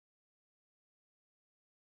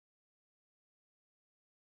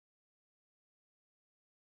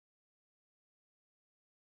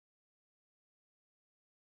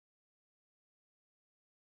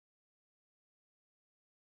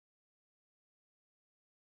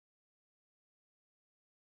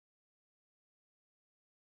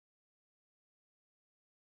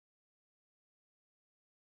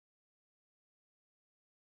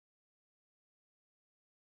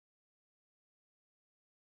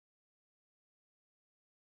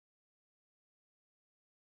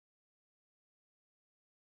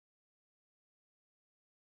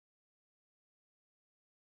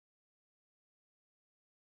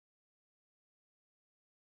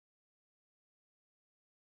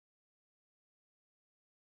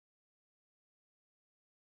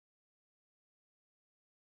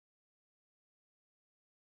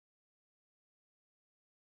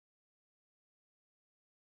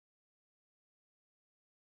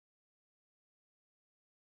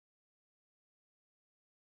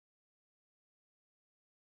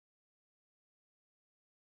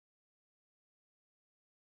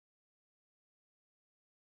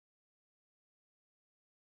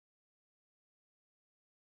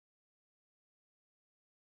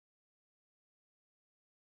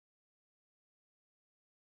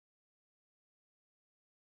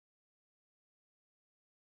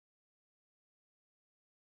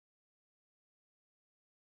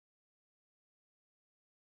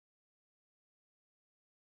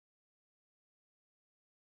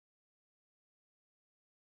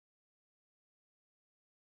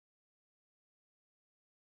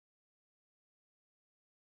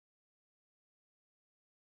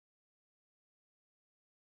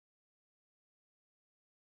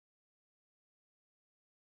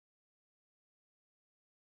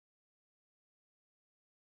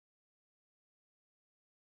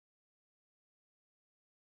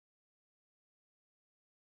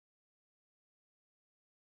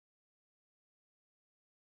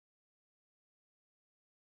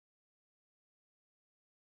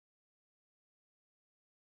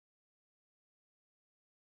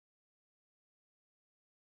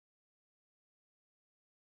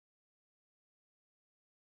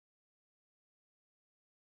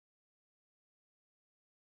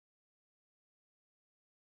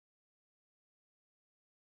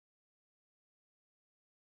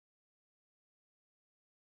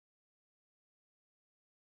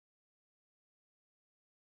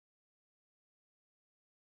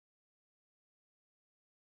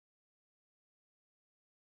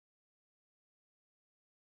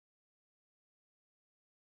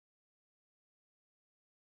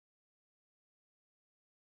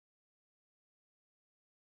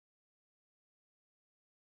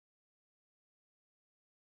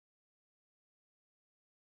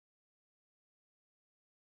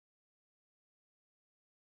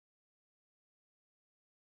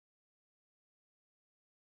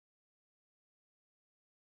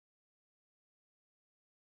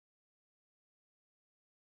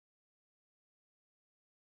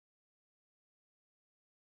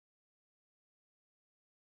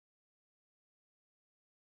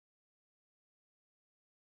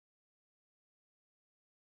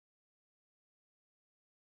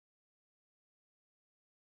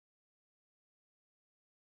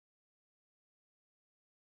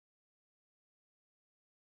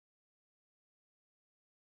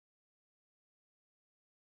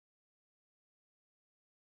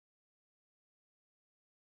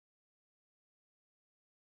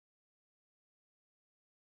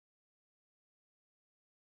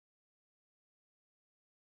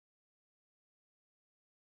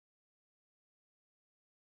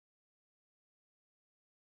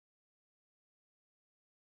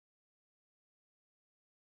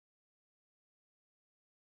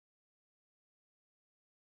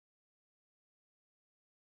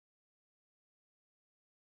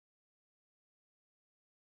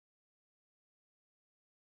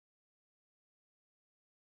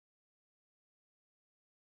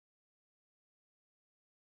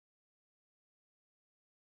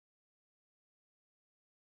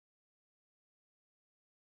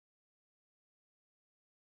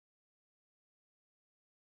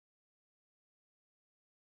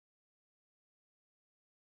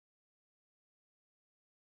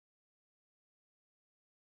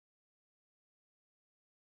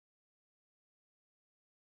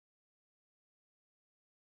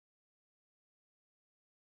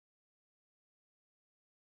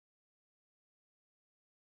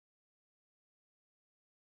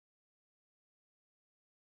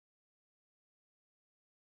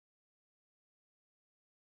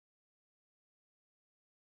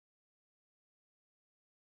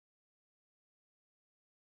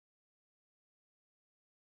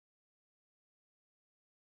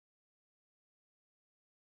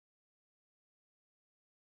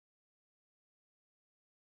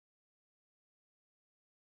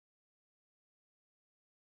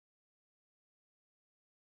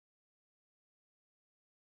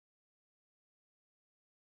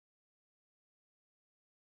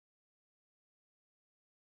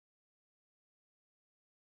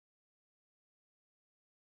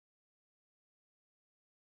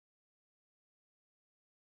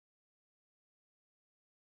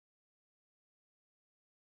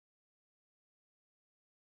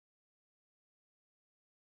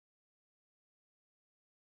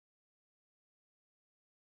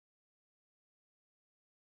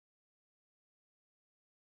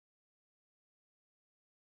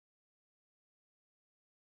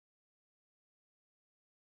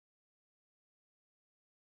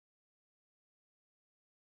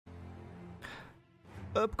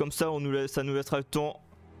Hop, comme ça, ça nous laissera le temps.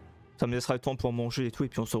 Ça me laissera le temps pour manger et tout. Et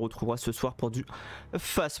puis on se retrouvera ce soir pour du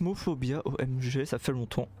Phasmophobia. OMG, ça fait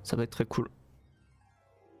longtemps. Ça va être très cool.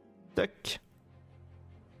 Tac.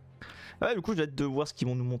 Ouais, du coup, j'ai hâte de voir ce qu'ils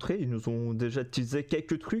vont nous montrer. Ils nous ont déjà teasé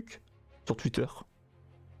quelques trucs sur Twitter.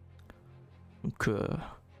 Donc,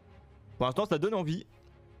 pour l'instant, ça donne envie.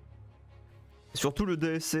 Surtout le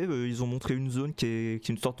DLC, ils ont montré une zone qui est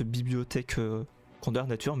une sorte de bibliothèque grandeur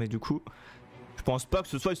nature, mais du coup, je pense pas que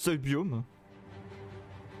ce soit le seul biome.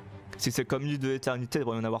 Si c'est comme l'île de l'éternité, il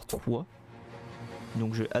devrait y en avoir 3.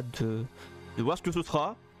 Donc j'ai hâte de voir ce que ce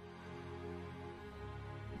sera.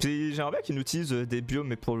 Puis j'aimerais bien qu'ils nous utilisent des biomes,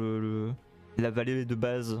 mais pour la vallée de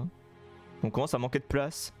base. On commence à manquer de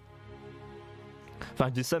place. Enfin,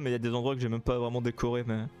 je dis ça, mais il y a des endroits que j'ai même pas vraiment décorés,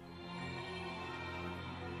 mais.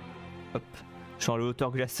 Hop. Genre les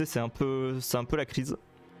hauteurs glacées, c'est un peu la crise.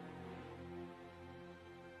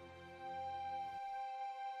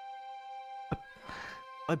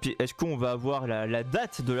 Et puis est-ce qu'on va avoir la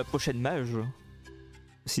date de la prochaine mage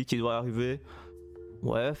aussi qui doit arriver?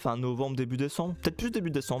 Ouais, fin novembre, début décembre. Peut-être plus début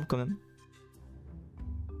décembre quand même.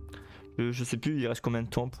 Je sais plus, il reste combien de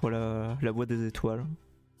temps pour la voie des étoiles.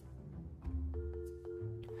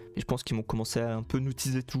 Et je pense qu'ils vont commencer à un peu nous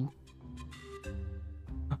teaser tout.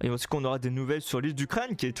 Et aussi qu'on aura des nouvelles sur l'île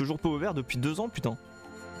d'Ukraine qui est toujours pas ouverte depuis 2 ans, putain.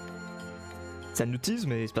 Ça nous tease,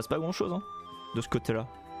 mais il se passe pas grand chose hein, de ce côté-là.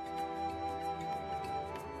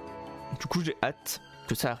 Du coup, j'ai hâte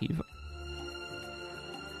que ça arrive.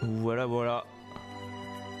 Voilà, voilà.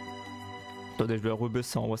 Attendez, je vais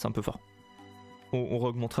rebaisser en voix, c'est un peu fort. On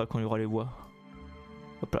re-augmentera quand il y aura les voix.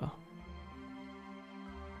 Hop là.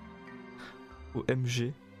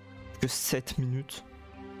 OMG. Que 7 minutes.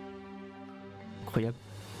 Incroyable.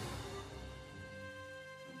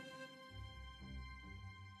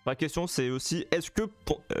 La question c'est aussi, est-ce que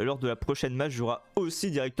lors de la prochaine match, il y aura aussi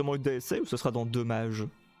directement le DLC ou ce sera dans 2 mages?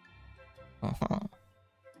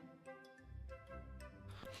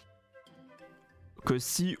 Que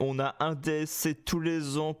si on a un DLC tous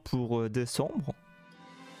les ans pour décembre,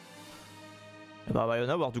 bah, il va y en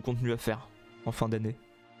avoir du contenu à faire en fin d'année.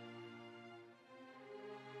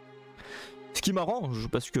 Ce qui m'arrange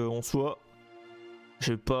parce que en soi,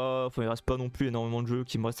 j'ai pas, enfin il reste pas non plus énormément de jeux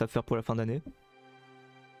qui me restent à faire pour la fin d'année.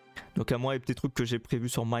 Donc à moins les petits trucs que j'ai prévus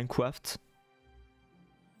sur Minecraft.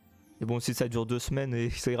 Et bon, si ça dure 2 semaines et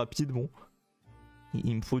c'est rapide, bon,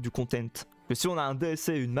 il me faut du content. Mais si on a un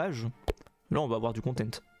DLC et une mage, là on va avoir du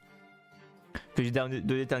content. Que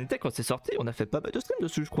de l'éternité quand c'est sorti, on a fait pas mal de streams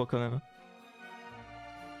dessus, je crois quand même.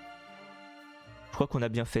 Je crois qu'on a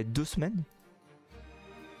bien fait 2 semaines.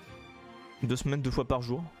 2 semaines 2 fois par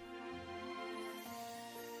jour.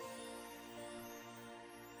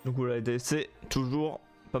 Donc voilà, les DLC, toujours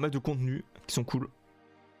pas mal de contenus qui sont cool.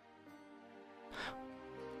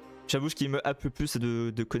 J'avoue, ce qui me hype le plus, c'est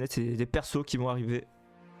de connaître les persos qui vont arriver.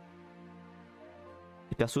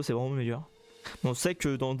 Les persos, c'est vraiment le meilleur. On sait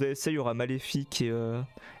que dans le DLC, il y aura Maléfique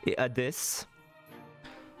et Hades.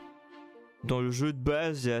 Dans le jeu de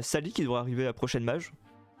base, il y a Sally qui devrait arriver à la prochaine mage.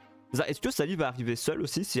 Est-ce que Sally va arriver seule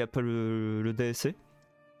aussi s'il n'y a pas le DLC?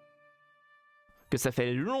 Que ça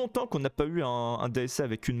fait longtemps qu'on n'a pas eu un DLC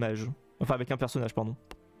avec une mage. Enfin, avec un personnage, pardon.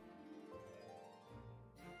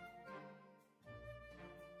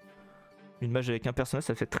 Une mage avec un personnage,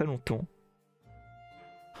 ça fait très longtemps.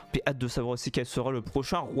 Puis hâte de savoir aussi quel sera le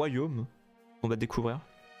prochain royaume qu'on va découvrir.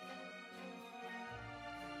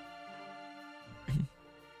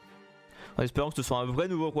 En espérant que ce soit un vrai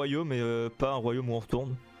nouveau royaume et pas un royaume où on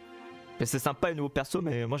retourne. Mais c'est sympa les nouveaux persos,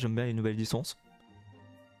 mais moi j'aime bien les nouvelles licences.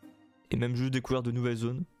 Et même juste découvrir de nouvelles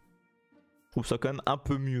zones. Je trouve ça quand même un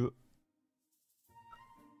peu mieux.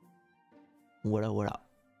 Voilà, voilà.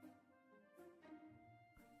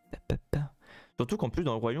 Surtout qu'en plus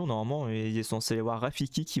dans le royaume, normalement, il est censé y avoir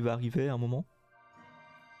Rafiki qui va arriver à un moment.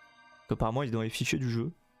 Apparemment il est dans les fichiers du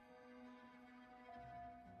jeu.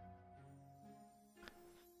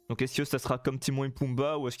 Donc est-ce que ça sera comme Timon et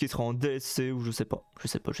Pumba ou est-ce qu'il sera en DLC ou je sais pas. Je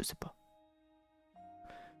sais pas.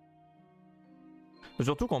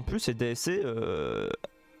 Surtout qu'en plus ces DLC,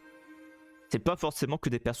 c'est pas forcément que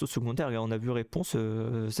des persos secondaires. Là, on a vu Réponse,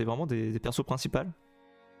 c'est vraiment des persos principaux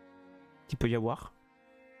qu'il peut y avoir.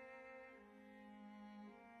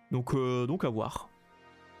 Donc à voir.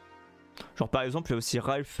 Genre par exemple il y a aussi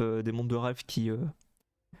Ralph des mondes de Ralph qui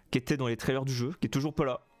était dans les trailers du jeu, qui est toujours pas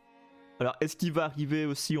là. Alors est-ce qu'il va arriver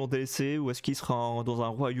aussi en DLC ou est-ce qu'il sera dans un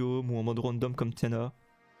royaume ou en mode random comme Tiana?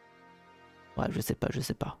 Ouais, je sais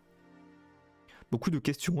pas. Beaucoup de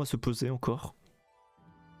questions à se poser encore.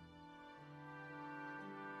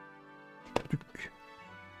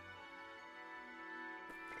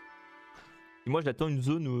 Et moi j'attends une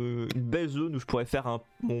zone, une belle zone où je pourrais faire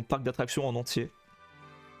mon parc d'attractions en entier.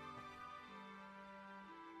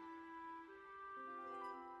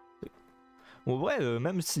 En vrai,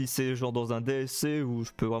 même si c'est genre dans un DLC où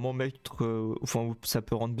je peux vraiment mettre, enfin où ça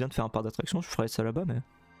peut rendre bien de faire un parc d'attractions, je ferais ça là-bas, mais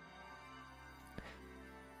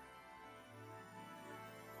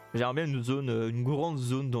j'aimerais bien une zone, une grande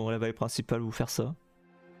zone dans la vallée principale où faire ça.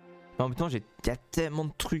 Mais en même temps, il y a tellement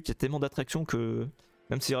de trucs, il y a tellement d'attractions que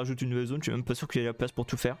même s'ils rajoutent une nouvelle zone, je suis même pas sûr qu'il y ait la place pour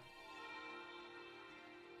tout faire. Du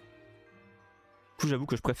coup, j'avoue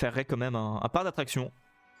que je préférerais quand même un parc d'attractions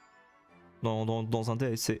dans un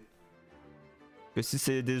DLC. Que si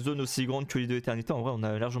c'est des zones aussi grandes que l'île de l'éternité, en vrai, on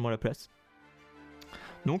a largement la place.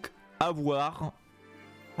 Donc, à voir.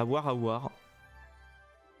 À voir, à voir.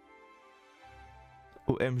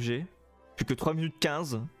 OMG. Plus que 3 minutes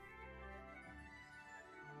 15.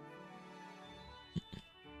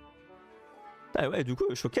 Ah ouais, du coup,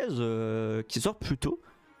 le showcase qui sort plus tôt.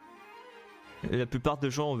 Et la plupart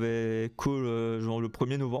des gens avaient call genre le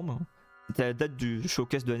 1er novembre. C'était la date du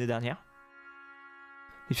showcase de l'année dernière.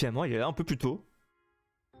 Et finalement, il est là un peu plus tôt.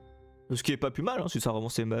 Ce qui est pas plus mal, hein, si ça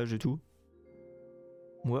remonte ses mages et tout.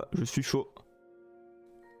 Moi, je suis chaud.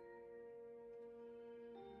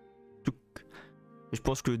 Et je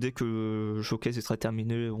pense que dès que le showcase sera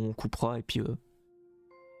terminé, on coupera et puis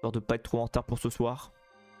histoire de pas être trop en retard pour ce soir.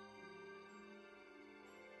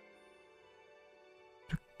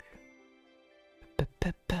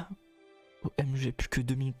 OMG, plus que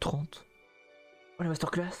 2 minutes 30. Oh la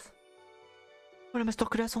masterclass. Oh la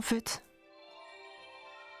masterclass en fait.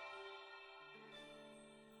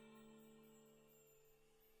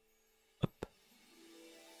 Hop.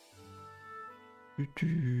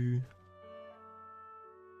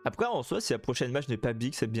 Après en soi, si la prochaine match n'est pas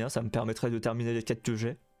big, c'est bien, ça me permettrait de terminer les quêtes que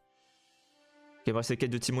j'ai. Il reste les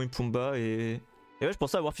quêtes de Timon et Pumba et ouais, je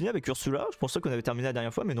pensais avoir fini avec Ursula, je pensais qu'on avait terminé la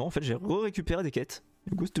dernière fois, mais non, en fait j'ai récupéré des quêtes.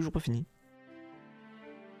 Du coup c'est toujours pas fini.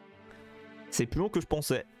 C'est plus long que je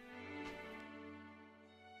pensais.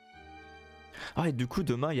 Ah et du coup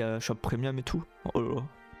demain il y a Shop Premium et tout. Oh là là,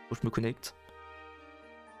 faut que je me connecte.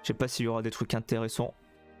 Je sais pas s'il y aura des trucs intéressants.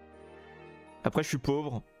 Après je suis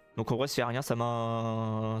pauvre, donc en vrai s'il y a rien ça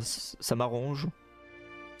m'arrange.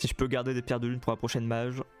 Si je peux garder des pierres de lune pour la prochaine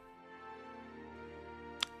mage,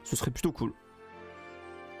 ce serait plutôt cool.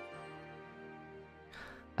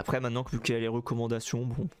 Après maintenant que vu qu'il y a les recommandations,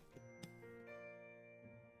 bon.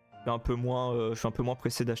 Je suis un peu moins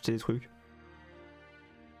pressé d'acheter des trucs.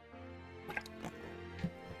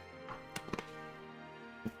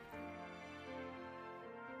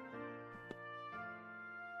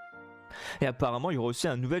 Et apparemment il y aura aussi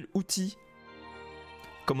un nouvel outil.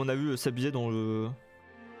 Comme on a vu s'habiller dans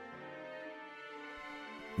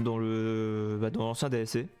l'ancien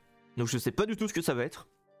DLC. Donc je sais pas du tout ce que ça va être.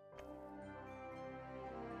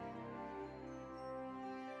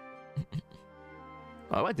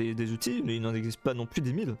 Ah ouais, des outils, mais il n'en existe pas non plus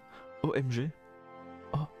des 1000. OMG.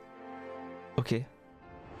 Oh. Ok.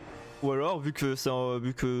 Ou alors, vu que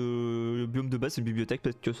le biome de base c'est une bibliothèque,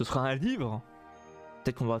 peut-être que ce sera un livre.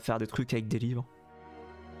 Peut-être qu'on va faire des trucs avec des livres.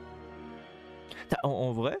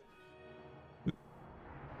 En vrai,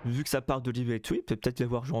 vu que ça part de livres et tout, peut-être y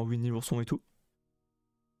avoir genre Winnie l'ourson et tout.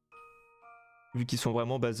 Vu qu'ils sont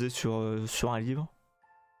vraiment basés sur un livre.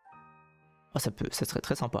 Ah, ça serait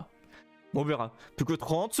très sympa. Bon, on verra. Plus que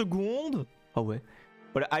 30 secondes. Ah ouais.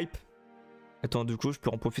 Voilà, hype. Attends, du coup, je peux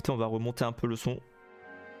en profiter, on va remonter un peu le son.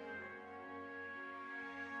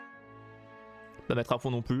 Pas mettre à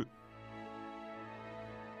fond non plus.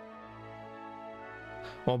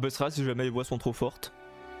 On baissera si jamais les voix sont trop fortes.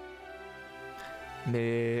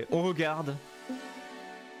 Mais on regarde.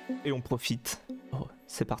 Et on profite. Oh,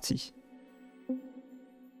 c'est parti.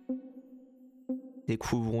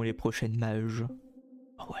 Découvrons les prochaines mages.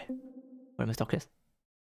 Oh ouais. La masterclass.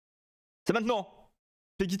 C'est maintenant.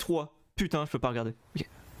 Peggy 3. Putain, je peux pas regarder. Ok.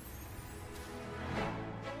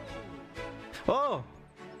 Oh.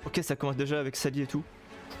 Ok, ça commence déjà avec Sally et tout.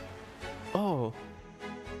 Oh.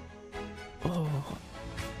 Oh.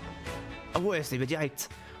 Ah ouais, ça y va direct.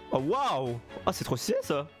 Oh waouh. Ah, c'est trop stylé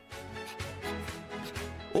ça.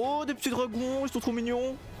 Oh, des petits dragons, ils sont trop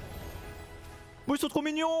mignons. Oh, ils sont trop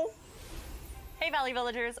mignons. Hey Valley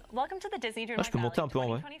Villagers, welcome to the Disney Dreamlight Valley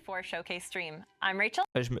 2024 showcase stream. I'm Rachel.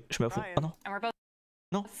 Je mets à fond. Ah non. And we're both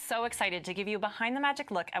so excited to give you a behind the magic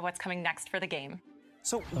look at what's coming next for the game.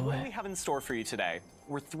 So what do we have in store for you today?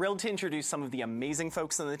 We're thrilled to introduce some of the amazing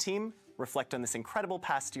folks on the team, reflect on this incredible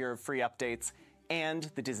past year of free updates, and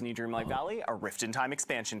the Disney Dreamlight Valley, a Rift in Time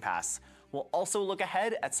expansion pass. We'll also look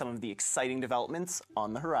ahead at some of the exciting developments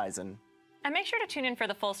on the horizon. And make sure to tune in for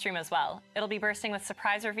the full stream as well. It'll be bursting with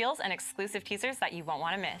surprise reveals and exclusive teasers that you won't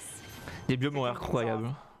want to miss. Les biomes ont l'air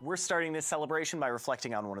incroyables. We're starting this celebration by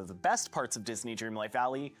reflecting on one of the best parts of Disney Dreamlight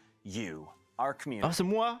Valley, you, our community. Ah, c'est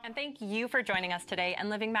moi. And thank you for joining us today and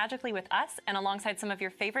living magically with us and alongside some of your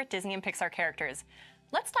favorite Disney and Pixar characters.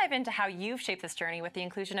 Let's dive into how you've shaped this journey with the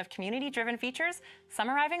inclusion of community-driven features, some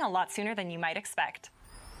arriving a lot sooner than you might expect.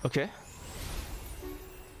 Ok.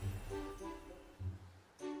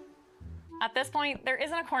 At this point, there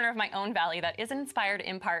isn't a corner of my own valley that isn't inspired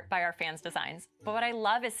in part by our fans' designs. But what I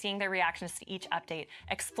love is seeing their reactions to each update,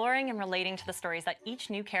 exploring and relating to the stories that each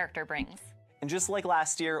new character brings. And just like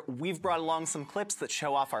last year, we've brought along some clips that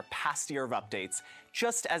show off our past year of updates,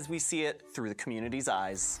 just as we see it through the community's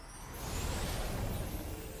eyes.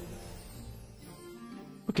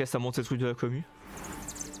 Ok, ça monte ces trucs de la commu.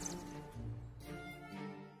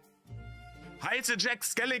 Heiße Jack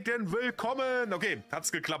Skellington, willkommen! Okay,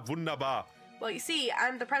 hat's geklappt, wunderbar. Well, you see,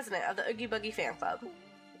 I'm the president of the Oogie Boogie fan club.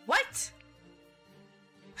 What?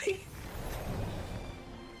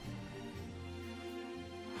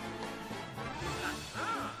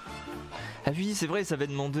 Ah oui, c'est vrai, ça avait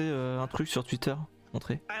demandé un truc sur Twitter.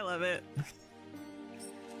 Montrez. I love it.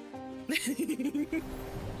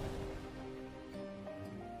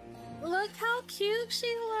 Look how cute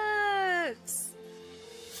she looks.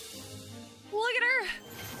 Look at her.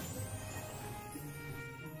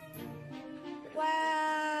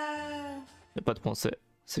 Wow. Y'a pas de français.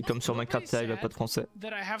 C'est comme sur Minecraft, il y a pas de français.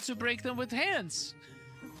 That I have to break them with hands.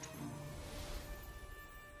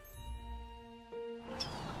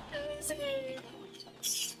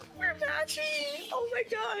 We're matching. Oh my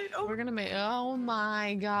god. Oh. We're gonna make. Oh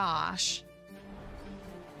my gosh.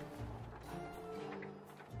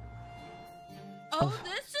 Oh,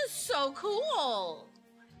 this is so cool.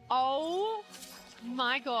 Oh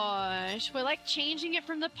my gosh. We're like changing it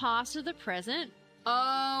from the past to the present.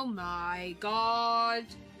 Oh my god.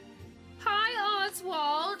 Hi,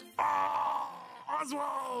 Oswald.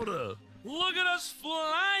 Oswald! Look at us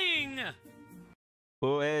flying!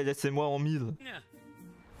 Oh ouais, laissez-moi en 1000.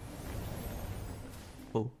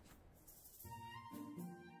 Oh.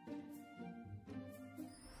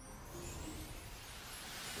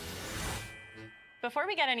 Before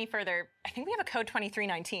we get any further, I think we have a code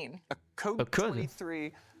 2319. A code A code?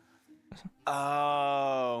 23.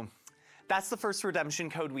 Oh. That's the first redemption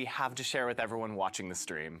code we have to share with everyone watching the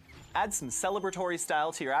stream. Add some celebratory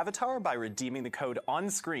style to your avatar by redeeming the code on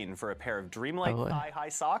screen for a pair of Dreamlight thigh-high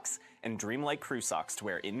socks and Dreamlight crew socks to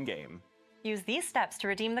wear in-game. Use these steps to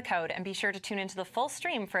redeem the code and be sure to tune into the full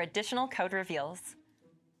stream for additional code reveals.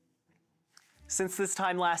 Since this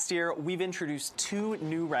time last year, we've introduced 2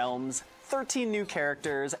 new realms, 13 new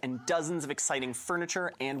characters, and dozens of exciting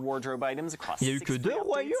furniture and wardrobe items across 6 free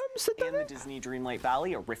updates and the Disney Dreamlight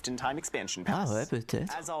Valley, a Rift in Time expansion pass. Ah ouais,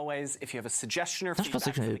 peut-être. As always, if you have a suggestion or Ah, je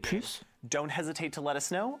pensais feedback que j'en for avais the game, plus. don't hesitate to let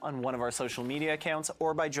us know on one of our social media accounts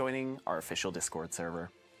or by joining our official Discord server.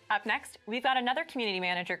 Up next, we've got another community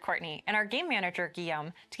manager, Courtney, and our game manager,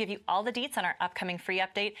 Guillaume, to give you all the deets on our upcoming free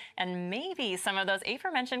update and maybe some of those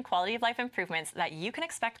aforementioned quality of life improvements that you can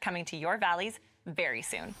expect coming to your valleys very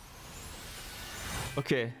soon.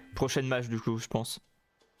 Ok, prochaine match du coup, je pense.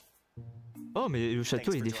 Oh, mais le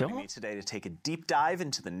château est Thanks for joining différent. me today to take a deep dive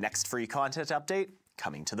into the next free content update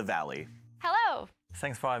coming to the Valley. Hello!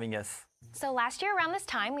 Thanks for having us. So last year around this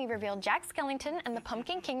time, we revealed Jack Skellington and the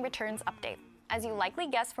Pumpkin King Returns update. As you likely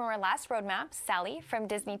guessed from our last roadmap, Sally from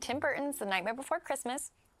Disney Tim Burton's The Nightmare Before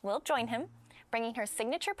Christmas will join him, bringing her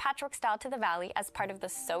signature patchwork style to the Valley as part of the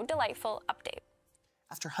So Delightful update.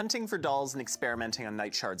 After hunting for dolls and experimenting on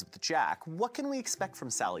night shards with Jack, what can we expect from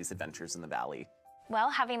Sally's adventures in the Valley? Well,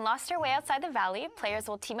 having lost her way outside the Valley, players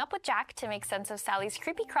will team up with Jack to make sense of Sally's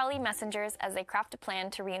creepy-crawly messengers as they craft a plan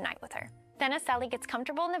to reunite with her. Then as Sally gets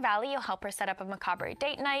comfortable in the Valley, you'll help her set up a macabre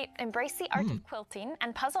date night, embrace the art of quilting,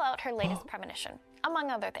 and puzzle out her latest premonition, among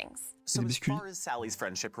other things. So as far as Sally's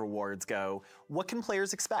friendship rewards go, what can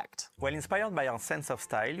players expect? Well, inspired by our sense of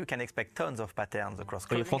style, you can expect tons of patterns across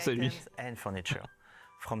clothing items and furniture.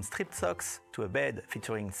 From stripped socks to a bed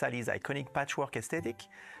featuring Sally's iconic patchwork aesthetic,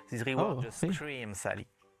 these rewards just scream Sally.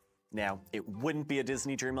 Now, it wouldn't be a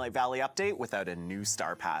Disney Dreamlight Valley update without a new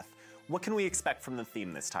star path. What can we expect from the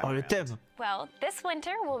theme this time around? Well, this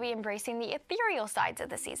winter we'll be embracing the ethereal sides of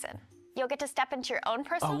the season. You'll get to step into your own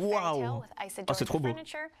personal fairy tale with ice-adored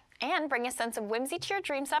furniture and bring a sense of whimsy to your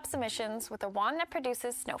Dreamstop submissions with a wand that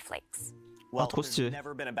produces snowflakes. Well, there's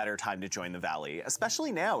never been a better time to join the Valley,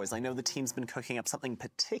 especially now, as I know the team's been cooking up something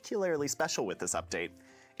particularly special with this update.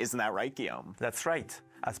 Isn't that right, Guillaume? That's right.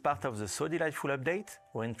 As part of the So Delightful update,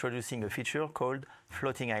 we're introducing a feature called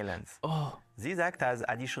Floating Islands. Oh. These act as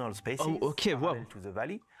additional spaces parallel to the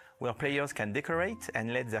valley, where players can decorate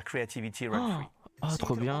and let their creativity run free. Ah,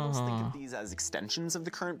 trop bien. Almost think of these as extensions of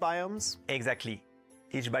the current biomes. Exactly.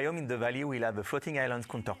 Each biome in the valley will have a floating islands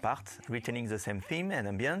counterpart, retaining the same theme and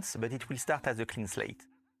ambience, but it will start as a clean slate.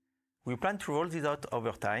 We plan to roll this out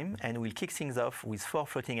over time, and we'll kick things off with 4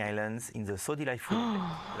 floating islands in the So Delightful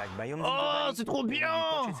like biomes in the valley, c'est trop bien!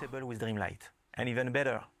 purchasable with Dreamlight. And even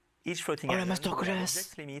better, each floating island will have an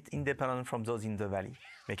object limit independent from those in the valley,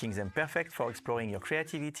 making them perfect for exploring your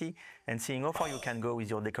creativity and seeing how far you can go with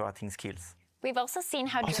your decorating skills. We've also seen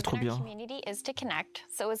how driven our community is to connect,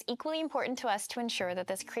 so it was equally important to us to ensure that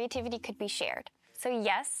this creativity could be shared. So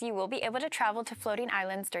yes, you will be able to travel to floating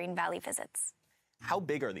islands during valley visits. How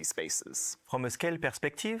big are these spaces? From a scale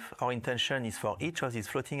perspective, our intention is for each of these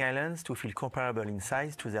floating islands to feel comparable in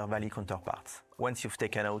size to their valley counterparts, once you've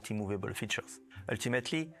taken out immovable features.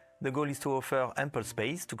 Ultimately, the goal is to offer ample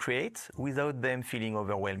space to create without them feeling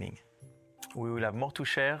overwhelming. We will have more to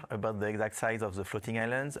share about the exact size of the floating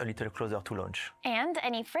islands a little closer to launch. And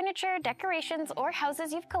any furniture, decorations, or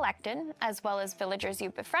houses you've collected, as well as villagers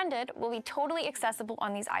you've befriended, will be totally accessible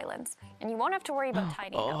on these islands. And you won't have to worry about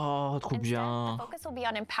tidying up. Oh, trop Instead, bien. the focus will be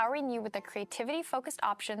on empowering you with the creativity-focused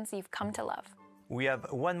options you've come to love. We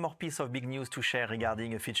have one more piece of big news to share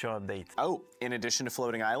regarding a feature update. Oh, in addition to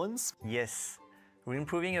floating islands? Yes. We're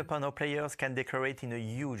improving upon how players can decorate in a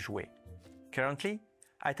huge way. Currently,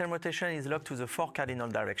 item rotation is locked to the 4 cardinal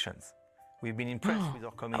directions. We've been impressed with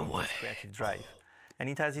our community's creative drive, and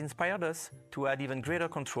it has inspired us to add even greater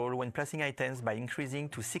control when placing items by increasing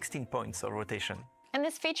to 16 points of rotation. And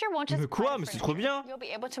this feature won't just quoi? Mais c'est trop bien! You'll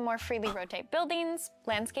be able to more freely rotate buildings,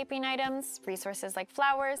 landscaping items, resources like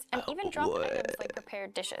flowers, and even drop items like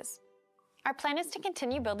prepared dishes. Our plan is to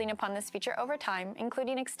continue building upon this feature over time,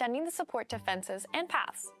 including extending the support to fences and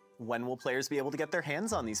paths. When will players be able to get their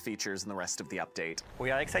hands on these features in the rest of the update?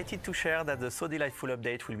 We are excited to share that the So Delightful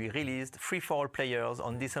update will be released free for all players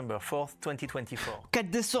on December 4th, 2024. 4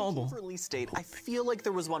 décembre. Release date, I feel like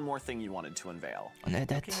there was one more thing you wanted to unveil. On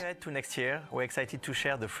est à Looking date. ahead to next year, we're excited to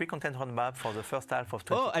share the free content roadmap for the first half of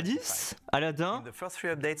 2025. Oh, Alice, Aladdin. The first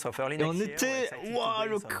 3 updates of early Et on next year, était... Waouh,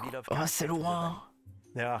 le... Oh, c'est loin.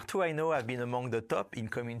 There are 2 I know have been among the top in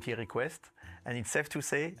community requests, and it's safe to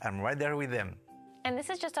say I'm right there with them. And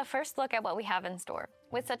this is just a first look at what we have in store.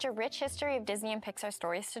 With such a rich history of Disney and Pixar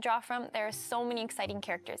stories to draw from, there are so many exciting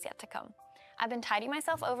characters yet to come. I've been tidying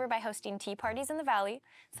myself over by hosting tea parties in the Valley,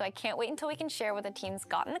 so I can't wait until we can share what the team's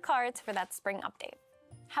got in the cards for that spring update.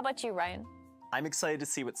 How about you, Ryan? I'm excited to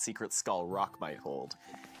see what Secret Skull Rock might hold.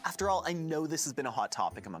 After all, I know this has been a hot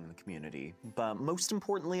topic among the community, but most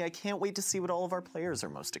importantly, I can't wait to see what all of our players are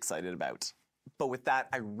most excited about. But with that,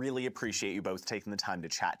 I really appreciate you both taking the time to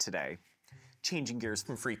chat today. Changing gears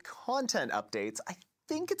from free content updates, I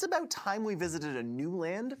think it's about time we visited a new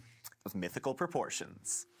land of mythical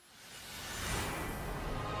proportions.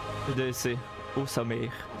 Le DLC. Oh, sa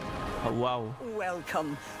mère. Oh, wow.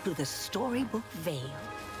 Welcome to the Storybook Vale.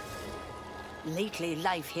 Lately,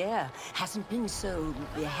 life here hasn't been so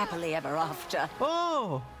happily ever after.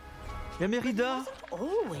 Oh! Y'a Mérida.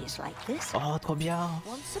 Always like this. Oh, trop bien.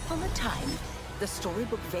 Once upon a time, the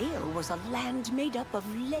Storybook Vale was a land made up of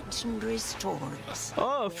legendary stories.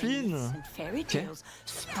 Oh, Flynn! And fairy tales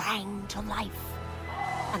sprang to life.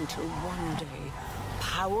 Until one day,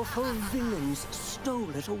 powerful villains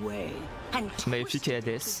stole it away and Maléfique et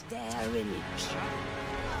Hades. their image.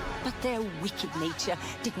 But their wicked nature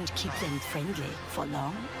didn't keep them friendly for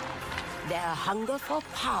long. Their hunger for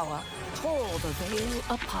power tore the Vale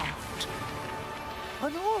apart.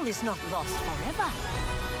 But all is not lost forever.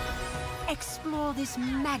 Explore this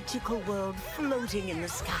magical world floating in the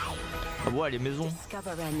sky. Ah ouais, les maisons.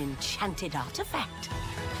 Discover an enchanted artifact.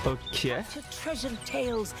 Ok. To treasured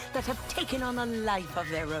tales that have taken on a life of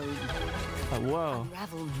their own. Ah wow.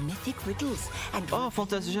 Unravel mythic riddles and Oh,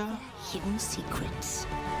 Fantasia. hidden secrets.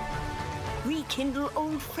 Rekindle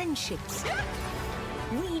old friendships.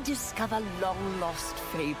 Rediscover long-lost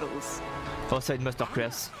fables. Oh, ça va être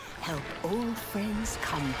masterclass. Help old friends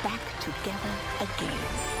come back together again.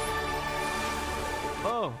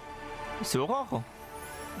 Oh, c'est Aurore.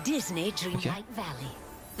 Disney Dreamlight Valley.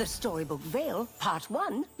 The Storybook Vale, Part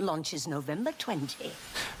 1, launches November 20.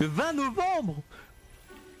 Le 20 novembre.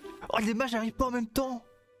 Oh, les mages n'arrivent pas en même temps.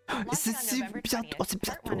 C'est bientôt. Oh, c'est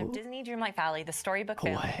Part 1 of bientôt. Disney Dreamlight Valley, the Storybook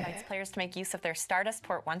Vale, invites players to make use of their Stardust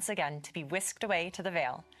port once again to be whisked away to the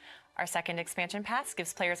Vale. Our second expansion pass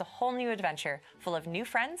gives players a whole new adventure full of new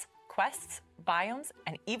friends, quests, biomes,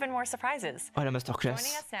 and even more surprises. Oh, la masterclass.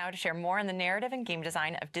 Joining us now to share more on the narrative and game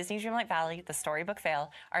design of Disney Dreamlight Valley, the Storybook Vale,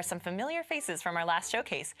 are some familiar faces from our last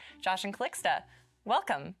showcase, Josh and Calixta.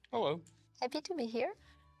 Welcome. Hello. Happy to be here.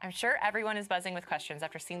 I'm sure everyone is buzzing with questions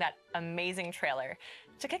after seeing that amazing trailer.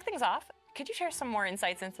 To kick things off, could you share some more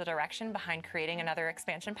insights into the direction behind creating another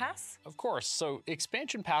expansion pass? Of course. So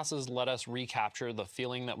expansion passes let us recapture the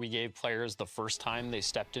feeling that we gave players the first time they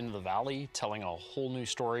stepped into the valley, telling a whole new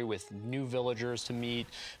story with new villagers to meet,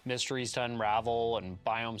 mysteries to unravel, and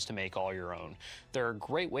biomes to make all your own. They're a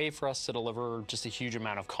great way for us to deliver just a huge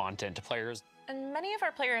amount of content to players. And many of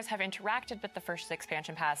our players have interacted with the first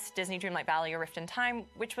expansion pass, Disney Dreamlight Valley: A Rift in Time,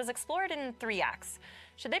 which was explored in 3 acts.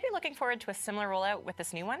 Should they be looking forward to a similar rollout with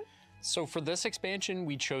this new one? So for this expansion,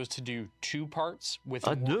 we chose to do 2 parts with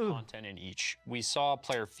more content in each. We saw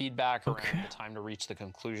player feedback around the time to reach the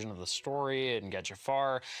conclusion of the story and get you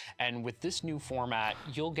far. And with this new format,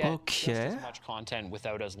 you'll get just as much content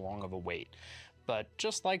without as long of a wait. But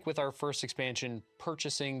just like with our first expansion,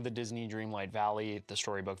 purchasing the Disney Dreamlight Valley, the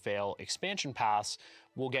Storybook Vale expansion pass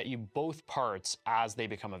will get you both parts as they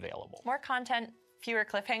become available. More content, fewer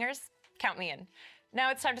cliffhangers? Count me in. Now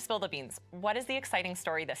it's time to spill the beans. What is the exciting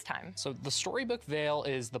story this time? So the Storybook Vale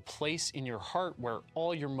is the place in your heart where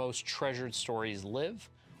all your most treasured stories live.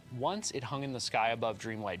 Once it hung in the sky above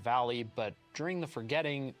Dreamlight Valley, but during the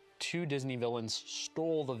forgetting, 2 Disney villains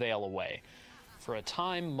stole the Vale away. For a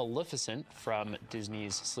time, Maleficent from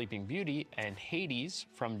Disney's Sleeping Beauty and Hades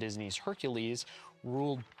from Disney's Hercules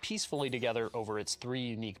ruled peacefully together over its 3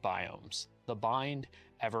 unique biomes: the Bind,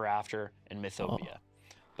 Ever After, and Mythopia.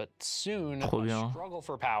 But soon, a struggle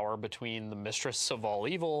for power between the Mistress of All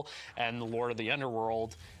Evil and the Lord of the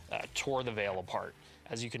Underworld tore the Vale apart.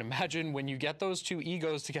 As you can imagine, when you get those 2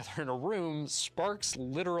 egos together in a room, sparks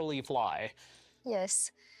literally fly. Yes,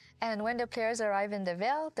 and when the players arrive in the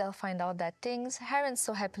Vale, they'll find out that things aren't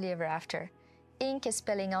so happily ever after. Ink is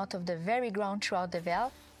spilling out of the very ground throughout the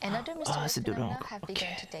Vale, and other mysterious phenomena have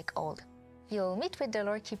begun to take hold. You'll meet with the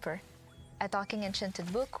Lore Keeper, a talking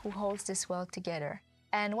enchanted book who holds this world together.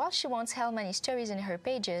 And while she won't tell many stories in her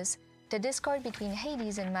pages, the discord between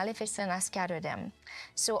Hades and Maleficent has scattered them.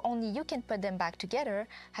 So only you can put them back together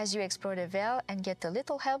as you explore the Vale and get a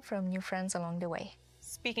little help from new friends along the way.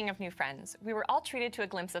 Speaking of new friends, we were all treated to a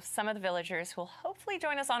glimpse of some of the villagers who will hopefully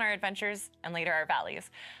join us on our adventures and later our valleys.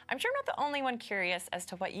 I'm sure I'm not the only one curious as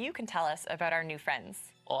to what you can tell us about our new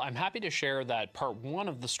friends. Well, I'm happy to share that part 1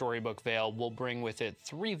 of the Storybook Vale will bring with it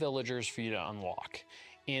 3 villagers for you to unlock.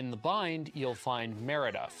 In the Bind, you'll find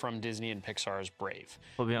Merida from Disney and Pixar's Brave.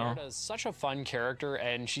 Merida is such a fun character,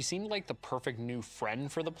 and she seemed like the perfect new friend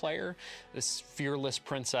for the player. This fearless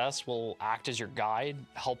princess will act as your guide,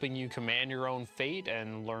 helping you command your own fate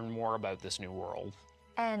and learn more about this new world.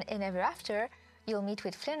 And in Ever After, you'll meet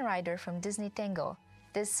with Flynn Rider from Disney Tangle.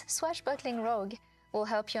 This swashbuckling rogue will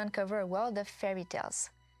help you uncover a world of fairy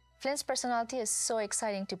tales. Flynn's personality is so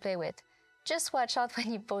exciting to play with. Just watch out when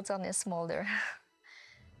he puts on his smolder.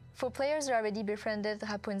 For players who already befriended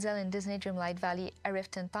Rapunzel in Disney Dreamlight Valley: A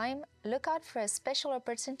Rift in Time, look out for a special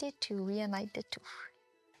opportunity to reunite the 2.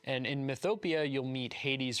 And in Mythopia, you'll meet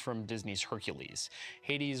Hades from Disney's Hercules.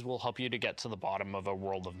 Hades will help you to get to the bottom of a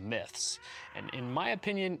world of myths. And in my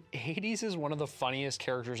opinion, Hades is one of the funniest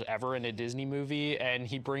characters ever in a Disney movie, and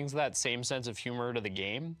he brings that same sense of humor to the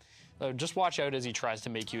game. Just watch out as he tries to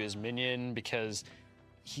make you his minion, because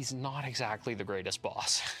he's not exactly the greatest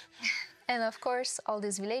boss. And of course, all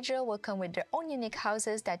these villagers will come with their own unique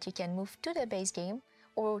houses that you can move to the base game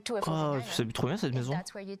or to a floating island, if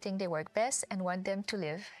that's where you think they work best and want them to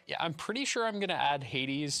live. Yeah, I'm pretty sure I'm gonna add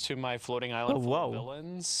Hades to my floating island full of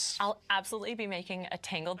villains. I'll absolutely be making a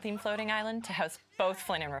Tangled-themed floating island to house both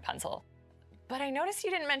Flynn and Rapunzel. But I noticed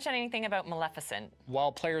you didn't mention anything about Maleficent.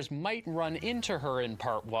 While players might run into her in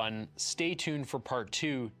part 1, stay tuned for part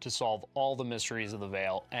 2 to solve all the mysteries of the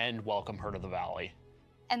Vale and welcome her to the Valley.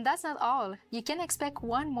 And that's not all. You can expect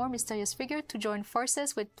one more mysterious figure to join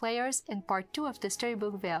forces with players in part 2 of the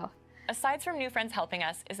Storybook Vale. Aside from new friends helping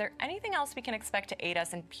us, is there anything else we can expect to aid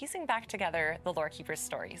us in piecing back together the Lore Keeper's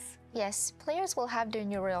stories? Yes, players will have their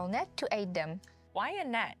neural net to aid them. Why a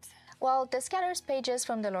net? Well, the scatters pages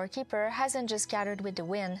from the Lore Keeper hasn't just scattered with the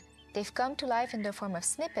wind. They've come to life in the form of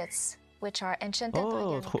snippets, which are enchanted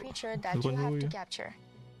organic creatures that you have to capture.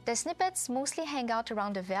 The snippets mostly hang out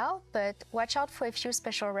around the Vale, but watch out for a few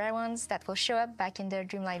special rare ones that will show up back in the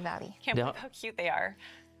Dreamlight Valley. Can't believe how cute they are.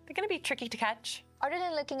 They're gonna be tricky to catch. Other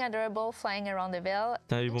than looking adorable flying around the Vale,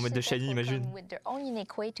 ils vont mettre des shiny, imagine. With their own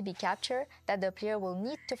unique way to be captured that the player will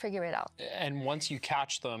need to figure it out. And once you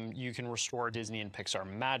catch them, you can restore Disney and Pixar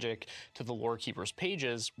magic to the Lore Keeper's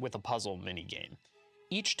pages with a puzzle minigame.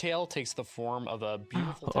 Each tale takes the form of a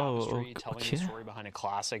beautiful tapestry telling the story behind a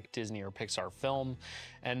classic Disney or Pixar film,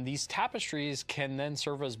 and these tapestries can then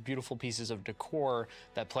serve as beautiful pieces of decor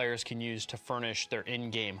that players can use to furnish their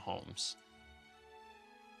in-game homes.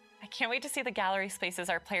 I can't wait to see the gallery spaces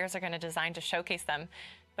our players are going to design to showcase them.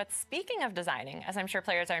 But speaking of designing, as I'm sure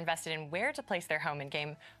players are invested in where to place their home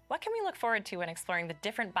in-game, what can we look forward to when exploring the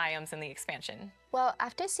different biomes in the expansion? Well,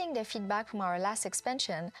 after seeing the feedback from our last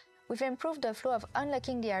expansion, we've improved the flow of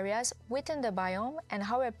unlocking the areas within the biome and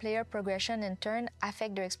how a player progression in turn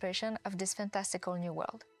affect their exploration of this fantastical new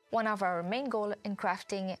world. One of our main goals in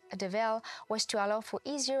crafting the Vale was to allow for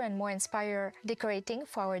easier and more inspired decorating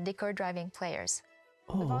for our decor-driving players.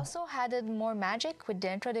 We've also added more magic with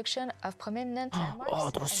the introduction of prominent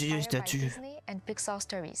landmarks inspired by Disney and Pixar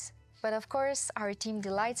stories. But of course, our team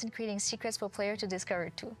delights in creating secrets for players to discover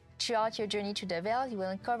too. Throughout your journey to the Vale, you will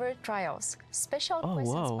uncover trials, special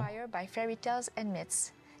quests inspired by fairy tales and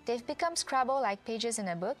myths. They've become Scrabble-like pages in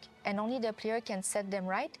a book, and only the player can set them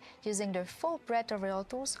right using their full breadth of real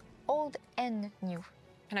tools, old and new.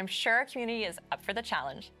 And I'm sure our community is up for the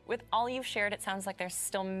challenge. With all you've shared, it sounds like there's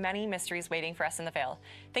still many mysteries waiting for us in the Vale.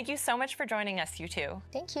 Thank you so much for joining us, you two.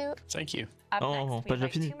 Thank you. Thank you. Up next, we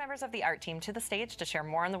invite two members of the art team to the stage to share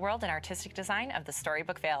more on the world and artistic design of the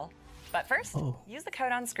Storybook Vale. But first, use the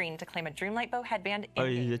code on screen to claim a Dreamlight Bow headband in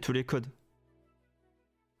il y a tous les codes.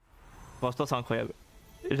 Pour l'instant, c'est incroyable.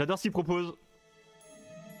 Et j'adore ce qu'il propose.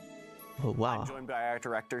 Oh, wow. I'm joined by art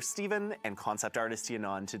director Steven and concept artist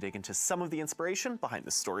Yanon to dig into some of the inspiration behind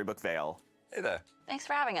the Storybook Vale. Hey there. Thanks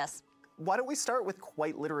for having us. Why don't we start with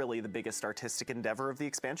quite literally the biggest artistic endeavor of the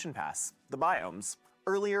expansion pass, the biomes.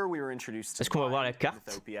 Earlier, we were introduced to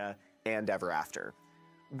Mythopia and Ever After.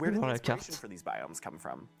 Where did the inspiration for these biomes come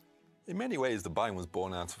from? In many ways, the biome was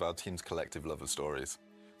born out of our team's collective love of stories.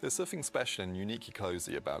 There's something special and uniquely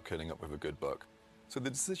cozy about curling up with a good book. So the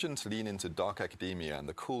decision to lean into dark academia and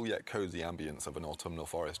the cool yet cozy ambience of an autumnal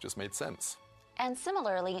forest just made sense. And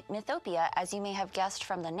similarly, Mythopia, as you may have guessed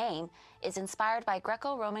from the name, is inspired by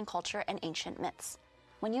Greco-Roman culture and ancient myths.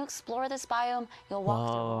 When you explore this biome, you'll walk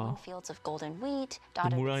through rolling fields of golden wheat,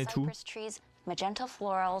 dotted with cypress trees, magenta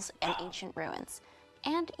florals, and ancient ruins.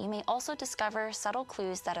 And you may also discover subtle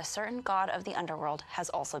clues that a certain god of the underworld has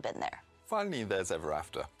also been there. Finally, there's Ever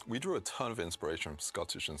After. We drew a ton of inspiration from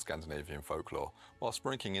Scottish and Scandinavian folklore, while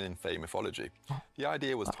sprinkling in Fae mythology. The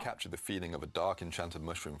idea was to capture the feeling of a dark, enchanted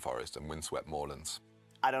mushroom forest and windswept moorlands.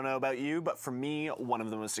 I don't know about you, but for me, one of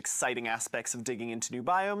the most exciting aspects of digging into new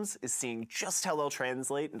biomes is seeing just how they'll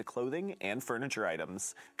translate into clothing and furniture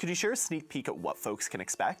items. Could you share a sneak peek at what folks can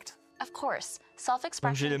expect? Of course,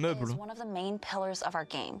 self-expression is one of the main pillars of our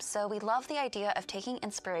game, so we love the idea of taking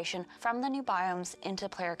inspiration from the new biomes into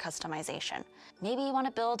player customization. Maybe you want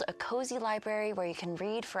to build a cozy library where you can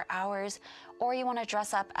read for hours, or you want to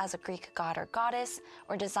dress up as a Greek god or goddess,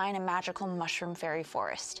 or design a magical mushroom fairy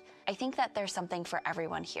forest. I think that there's something for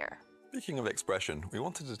everyone here. Speaking of expression, we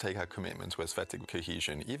wanted to take our commitment to aesthetic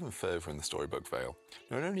cohesion even further in the Storybook Vale.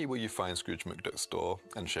 Not only will you find Scrooge McDuck's store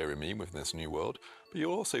and Share Me within this new world, but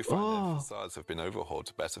you'll also find their facades have been overhauled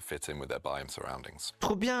to better fit in with their biome surroundings.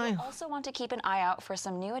 Trop bien! You'll also want to keep an eye out for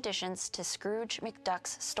some new additions to Scrooge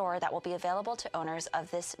McDuck's store that will be available to owners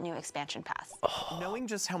of this new expansion pass. Knowing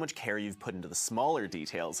just how much care you've put into the smaller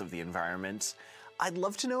details of the environment, I'd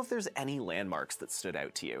love to know if there's any landmarks that stood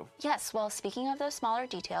out to you. Yes, well, speaking of those smaller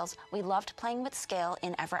details, we loved playing with scale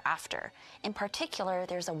in Ever After. In particular,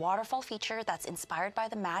 there's a waterfall feature that's inspired by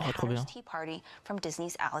the Mad Hatter's Tea Party from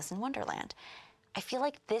Disney's Alice in Wonderland. I feel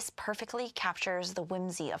like this perfectly captures the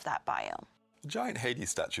whimsy of that biome. The giant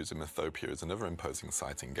Hades statues in Mythopia is another imposing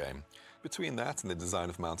sight in-game. Between that and the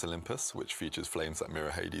design of Mount Olympus, which features flames that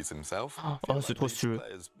mirror Hades himself,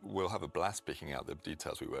 players will have a blast picking out the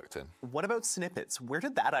details we worked in. What about snippets? Where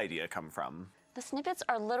did that idea come from? The snippets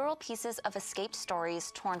are literal pieces of escaped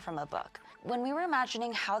stories torn from a book. When we were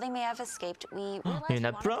imagining how they may have escaped, we realized we wanted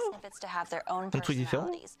the snippets to have their own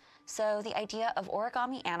personalities. So the idea of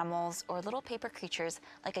origami animals or little paper creatures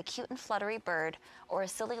like a cute and fluttery bird or a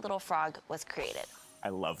silly little frog was created. I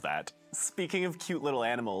love that. Speaking of cute little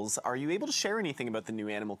animals, are you able to share anything about the new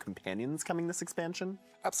animal companions coming this expansion?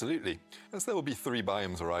 Absolutely. As there will be 3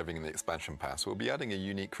 biomes arriving in the expansion pass, we'll be adding a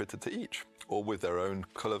unique critter to each, all with their own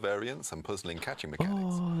colour variants and puzzling catching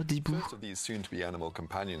mechanics. First of these soon-to-be animal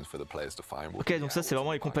companions for the players to find. Ok, donc ça c'est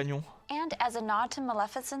vraiment les compagnons. And as a nod to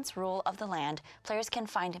Maleficent's rule of the land, players can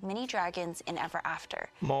find mini dragons in Ever After.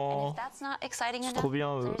 And if that's not exciting enough,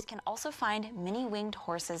 players can also find mini winged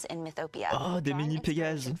horses in Mythopia. Oh, des mini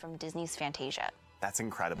Pégases. From Disney's Fantasia. That's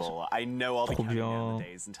incredible. I know I'll be counting down the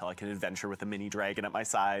days until I can adventure with a mini dragon at my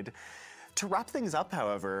side. To wrap things up,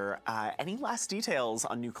 however, any last details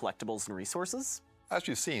on new collectibles and resources? As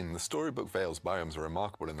you've seen, the Storybook Vale's biomes are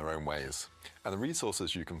remarkable in their own ways, and the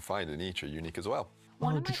resources you can find in each are unique as well.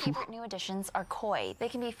 One of my favorite new additions are koi. They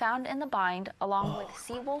can be found in the bind along with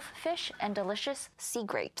sea wolf fish and delicious sea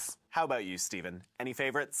grapes. How about you, Stephen? Any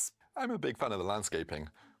favorites? I'm a big fan of the landscaping.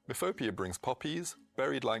 Mythopia brings poppies,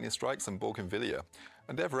 buried lightning strikes, and bougainvillea,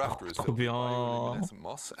 and Ever After is filled with bioluminescent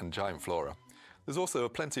moss and giant flora. There's also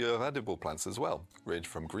plenty of edible plants as well, ranging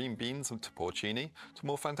from green beans to porcini to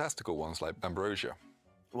more fantastical ones like ambrosia.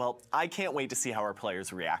 Well, I can't wait to see how our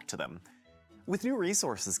players react to them. With new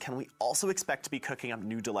resources, can we also expect to be cooking up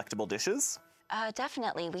new delectable dishes?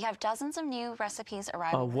 Definitely. We have dozens of new recipes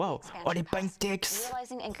arriving. Oh wow! Oh, les pancakes!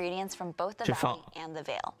 Utilizing ingredients from both the Valley and the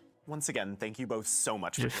Vale. Once again, thank you both so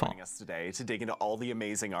much for joining us today to dig into all the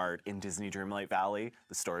amazing art in Disney Dreamlight Valley,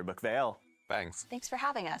 the Storybook Vale. Thanks. Thanks for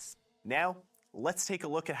having us. Now, let's take a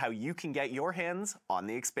look at how you can get your hands on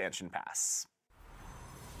the expansion pass.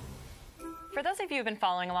 For those of you who have been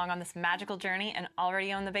following along on this magical journey and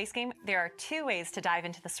already own the base game, there are 2 ways to dive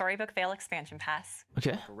into the Storybook Vale expansion pass.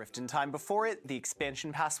 Okay. A rift in time before it, the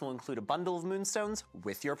expansion pass will include a bundle of moonstones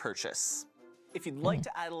with your purchase. If you'd like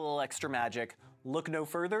to add a little extra magic, look no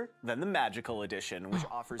further than the Magical Edition, which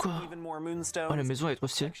offers even more moonstones, a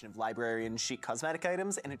section of library and chic cosmetic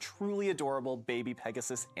items, and a truly adorable baby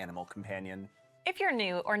Pegasus animal companion. If you're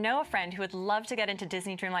new or know a friend who would love to get into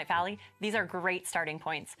Disney Dreamlight Valley, these are great starting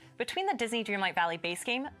points. Between the Disney Dreamlight Valley base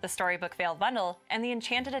game, the Storybook Vale bundle, and the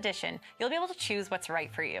Enchanted Edition, you'll be able to choose what's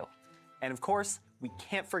right for you. And of course, we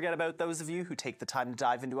can't forget about those of you who take the time to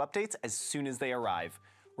dive into updates as soon as they arrive.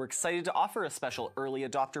 We're excited to offer a special early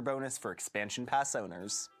adopter bonus for expansion pass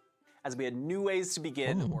owners. As we had new ways to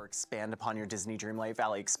begin or expand upon your Disney Dreamlight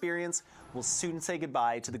Valley experience, we'll soon say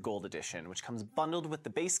goodbye to the Gold Edition, which comes bundled with the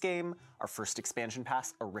base game, our first expansion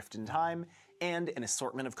pass, A Rift in Time, and an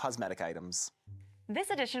assortment of cosmetic items. This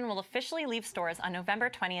edition will officially leave stores on November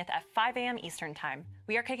 20th at 5 a.m. Eastern Time.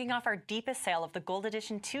 We are kicking off our deepest sale of the Gold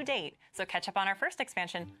Edition to date, so catch up on our first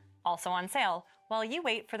expansion, also on sale, while you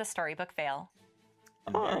wait for the Storybook Vale.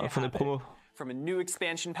 From a new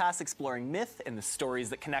expansion pass exploring myth and the stories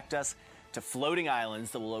that connect us, to floating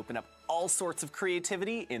islands that will open up all sorts of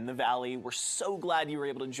creativity in the Valley, we're so glad you were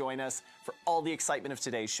able to join us for all the excitement of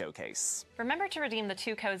today's showcase. Remember to redeem the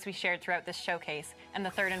 2 codes we shared throughout this showcase, and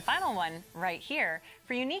the third and final one, right here,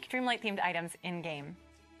 for unique Dreamlight-themed items in-game.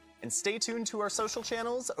 And stay tuned to our social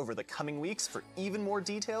channels over the coming weeks for even more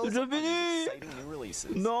details on these exciting new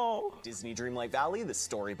releases. No. Disney Dreamlight Valley, the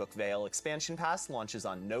Storybook Vale expansion pass launches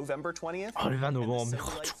on November 20th. Oh, le 20 and novembre. the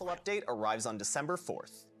So Delightful update arrives on December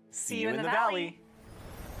 4th. See you in the Valley.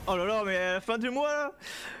 Oh là là, mais à la fin du mois là,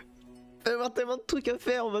 il va y avoir tellement de trucs à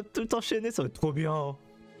faire, on va tout enchaîner, ça va être trop bien.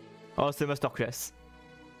 Oh, c'est masterclass.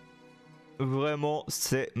 Vraiment,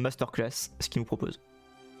 c'est masterclass ce qu'il nous propose.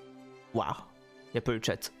 Waouh, il n'y a pas eu de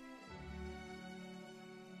chat.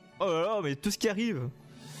 Oh là là, mais tout ce qui arrive.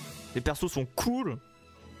 Les persos sont cool.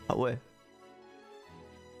 Ah ouais.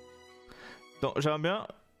 Donc j'aimerais bien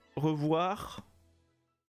revoir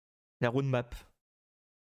la roadmap.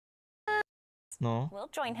 Non. Will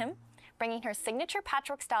join him, bringing her signature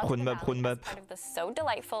patchwork style Roadmap, to the Valley as roadmap. part of the So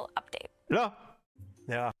Delightful update. Là.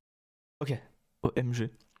 Yeah. Ok.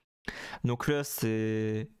 OMG. Donc là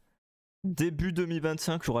c'est début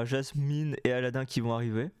 2025, il y aura Jasmine et Aladdin qui vont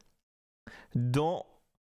arriver dans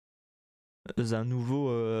un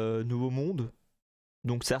nouveau monde.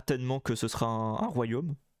 Donc certainement que ce sera un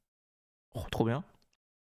royaume. Oh, trop bien.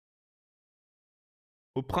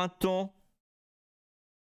 Au printemps,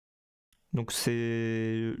 donc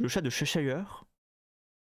c'est le chat de Cheshire.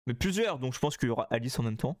 Mais plusieurs, donc je pense qu'il y aura Alice en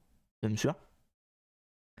même temps, bien sûr.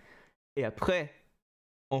 Et après,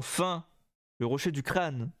 enfin, le rocher du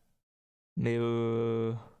crâne. Mais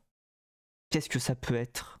qu'est-ce que ça peut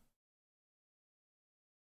être?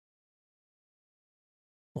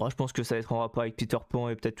 Bon, je pense que ça va être en rapport avec Peter Pan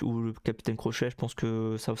et peut-être ou le Capitaine Crochet. Je pense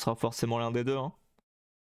que ça sera forcément l'un des deux. Hein.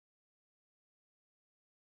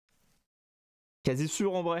 Quasi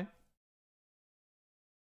sûr en vrai.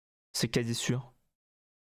 C'est quasi sûr.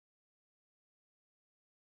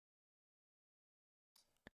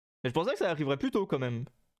 Mais je pensais que ça arriverait plus tôt quand même.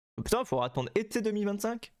 Putain, il faudra attendre été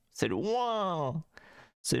 2025. C'est loin.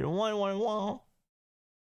 C'est loin, loin, loin.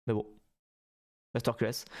 Mais bon.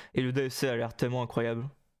 Masterclass. Et le DLC a l'air tellement incroyable.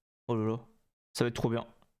 Oh là là. Ça va être trop bien.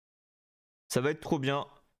 Ça va être trop bien.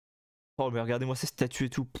 Oh mais regardez-moi ces statues et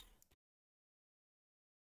tout.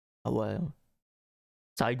 Ah ouais.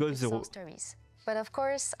 Ça rigole zéro.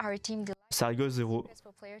 Ça rigole zéro.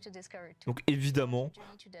 Donc évidemment,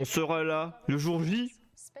 on sera là le jour J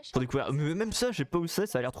pour découvrir. Mais même ça, je sais pas où c'est,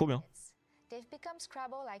 ça a l'air trop bien. They've become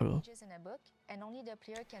Scrabble-like pages in a book, and only the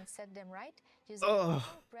player can set them right using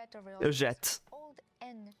breadth over jette. old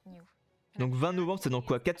and new. Donc 20 novembre, c'est dans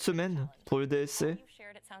quoi 4 semaines pour le DSC?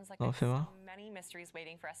 Non, fais-moi.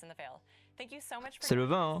 C'est le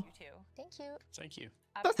 20, hein. Thank you.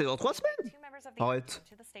 Ah, c'est dans 3 semaines. Arrête.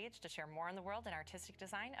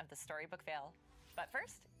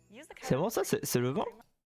 C'est vraiment ça, c'est le 20.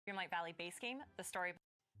 Dreamlight Valley base game, the story.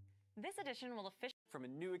 This edition will officially from a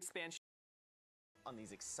new expansion on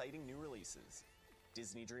these exciting new releases.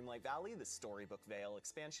 Disney Dreamlight Valley, the Storybook Vale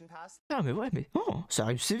expansion pass. Ah mais ouais, mais oh, ça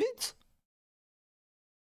arrive si vite.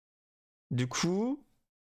 Du coup,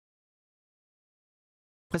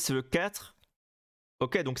 après c'est le 4.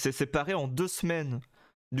 Ok, donc c'est séparé en 2 semaines.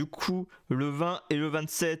 Du coup, le 20 et le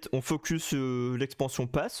 27, on focus l'expansion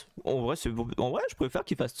pass. En vrai, je préfère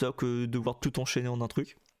qu'ils fassent ça que de devoir tout enchaîner en un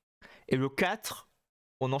truc. Et le 4,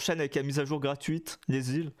 on enchaîne avec la mise à jour gratuite,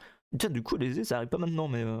 les îles. Tiens, du coup, les îles, ça arrive pas maintenant,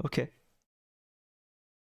 mais ok.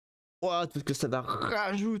 Oh, parce que ça va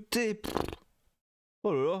rajouter.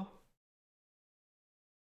 Oh là là.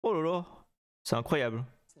 Oh là là. C'est incroyable.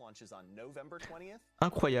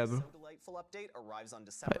 Incroyable. Ouais,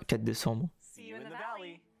 4 décembre.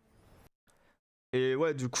 Et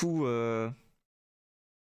ouais, du coup,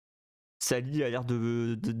 Sally a l'air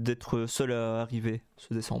d'être seule à arriver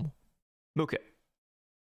ce décembre. Mais ok.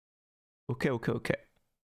 Ok.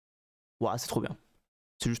 Ouah, c'est trop bien.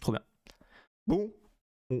 C'est juste trop bien. Bon,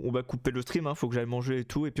 on va couper le stream, hein, faut que j'aille manger et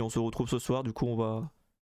tout, et puis on se retrouve ce soir. Du coup,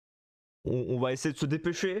 on va essayer de se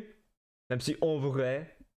dépêcher. Même si en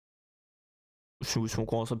vrai, si on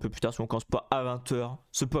commence un peu plus tard, si on commence pas à 20h,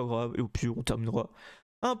 c'est pas grave. Et puis on terminera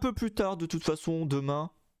un peu plus tard de toute façon, demain.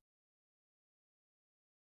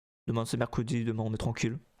 Demain c'est mercredi, demain on est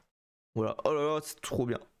tranquille. Voilà, oh là là, c'est trop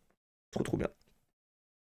bien. Trop bien.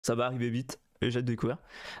 Ça va arriver vite, et j'ai hâte de découvrir.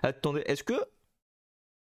 Attendez, est-ce que...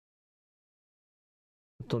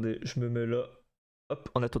 Attendez, je me mets là. Hop,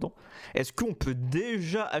 en attendant. Est-ce qu'on peut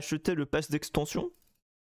déjà acheter le pass d'extension?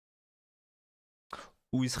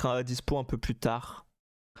 Ou il sera dispo un peu plus tard?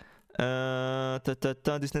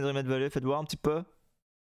 Disney Dreamlight Valley, faites voir un petit peu.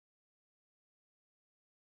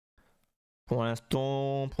 Pour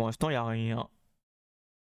l'instant, il n'y a rien.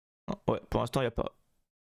 Ouais, pour l'instant, il n'y a pas.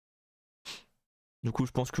 Du coup,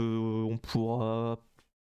 je pense qu'on pourra...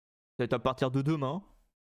 peut-être à partir de demain.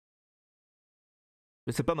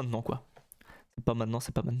 Mais c'est pas maintenant, quoi. C'est pas maintenant.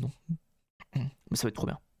 Mais ça va être trop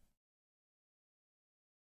bien.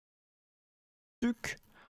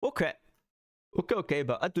 Ok,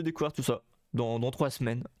 bah hâte de découvrir tout ça dans 3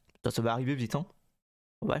 semaines. Ça va arriver vite, hein.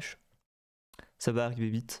 Oh, vache. Ça va arriver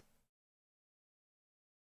vite.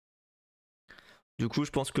 Du coup,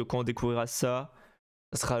 je pense que quand on découvrira ça,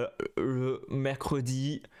 ça sera le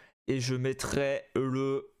mercredi. Et je mettrai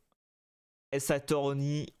le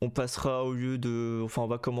S-Attorney. On passera au lieu de... Enfin, on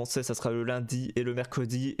va commencer, ça sera le lundi et le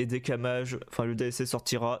mercredi. Et dès qu'Amage, enfin le DLC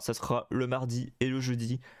sortira, ça sera le mardi et le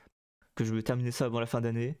jeudi. Que je vais terminer ça avant la fin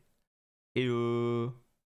d'année. Et on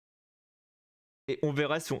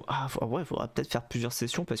verra si on... Ah ouais, il faudra peut-être faire plusieurs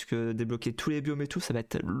sessions parce que débloquer tous les biomes et tout, ça va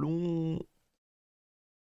être long.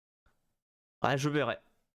 Ouais, je verrai.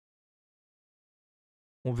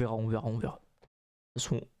 On verra. De toute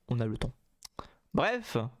façon, on a le temps.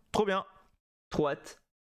 Bref, trop bien. Trop hâte.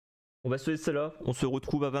 On va se laisser là. On se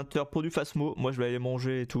retrouve à 20h pour du Phasmo. Moi, je vais aller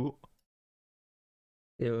manger et tout.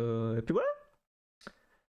 Et puis voilà.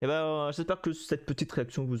 Et ben, j'espère que cette petite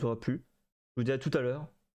réaction vous aura plu. Je vous dis à tout à l'heure.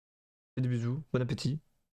 Des bisous, bon appétit.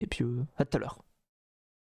 Et puis à tout à l'heure.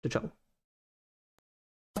 Ciao.